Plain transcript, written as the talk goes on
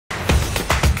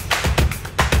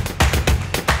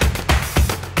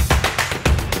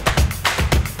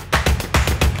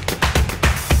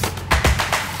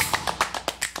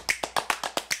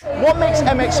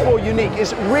MX4 unique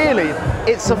is really,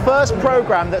 it's the first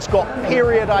program that's got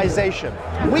periodization.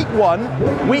 Week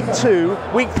 1, week 2,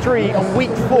 week 3 and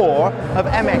week 4 of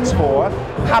MX4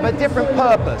 have a different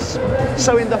purpose.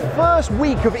 So in the first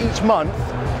week of each month,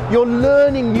 you're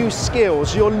learning new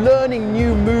skills, you're learning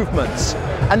new movements.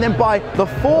 And then by the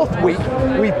 4th week,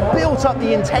 we've built up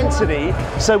the intensity,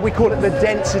 so we call it the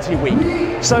density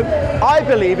week. So I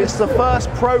believe it's the first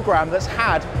program that's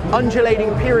had undulating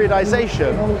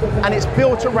periodization, and it's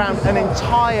built around an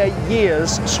entire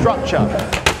year's structure.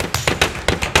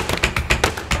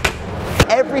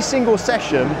 Every single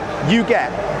session, you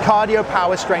get cardio,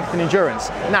 power, strength, and endurance.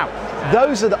 Now,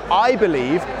 those are, I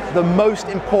believe, the most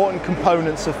important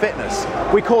components of fitness.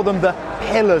 We call them the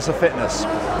pillars of fitness.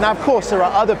 Now, of course, there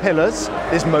are other pillars.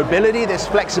 There's mobility, there's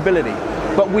flexibility.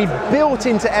 But we've built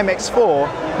into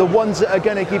MX4 the ones that are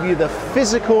going to give you the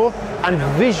physical and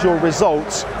visual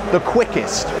results the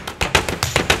quickest.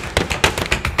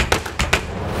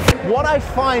 What I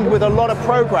find with a lot of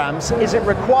programs is it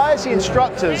requires the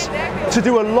instructors to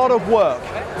do a lot of work.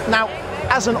 Now,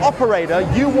 as an operator,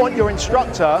 you want your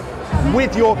instructor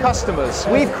with your customers.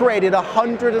 We've created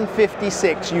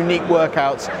 156 unique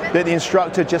workouts that the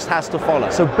instructor just has to follow.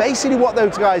 So basically what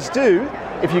those guys do,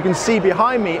 if you can see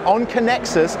behind me on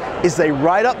Connexus, is they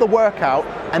write up the workout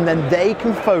and then they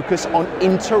can focus on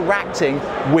interacting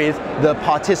with the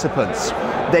participants.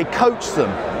 They coach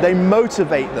them, they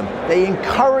motivate them, they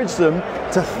encourage them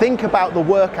to think about the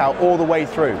workout all the way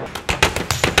through.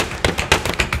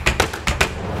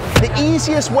 The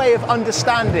easiest way of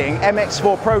understanding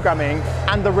MX4 programming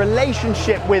and the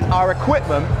relationship with our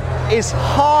equipment is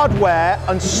hardware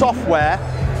and software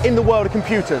in the world of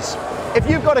computers. If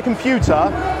you've got a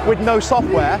computer with no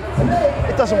software,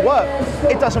 it doesn't work,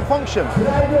 it doesn't function.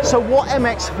 So what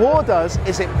MX4 does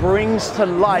is it brings to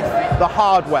life the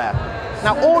hardware.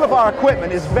 Now, all of our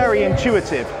equipment is very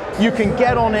intuitive. You can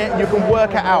get on it, you can work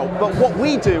it out, but what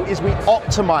we do is we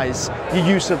optimize the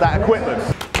use of that equipment.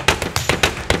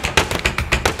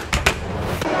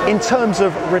 In terms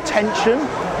of retention,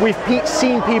 we've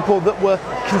seen people that were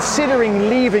considering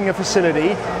leaving a facility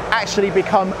actually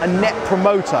become a net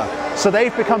promoter. So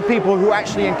they've become people who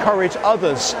actually encourage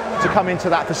others to come into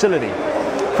that facility.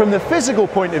 From the physical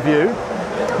point of view,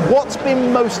 what's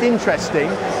been most interesting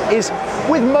is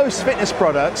with most fitness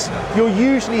products, you'll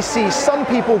usually see some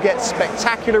people get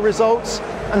spectacular results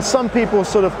and some people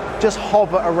sort of just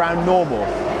hover around normal.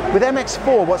 With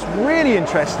MX4, what's really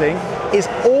interesting is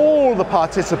all the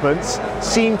participants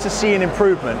seem to see an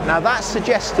improvement. Now that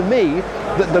suggests to me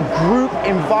that the group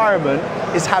environment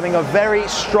is having a very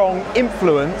strong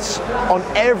influence on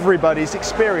everybody's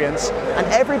experience and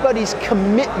everybody's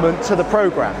commitment to the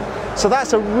program. So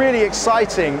that's a really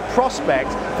exciting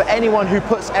prospect for anyone who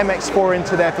puts MX4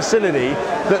 into their facility,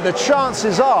 that the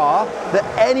chances are that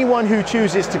anyone who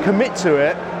chooses to commit to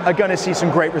it are going to see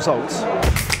some great results.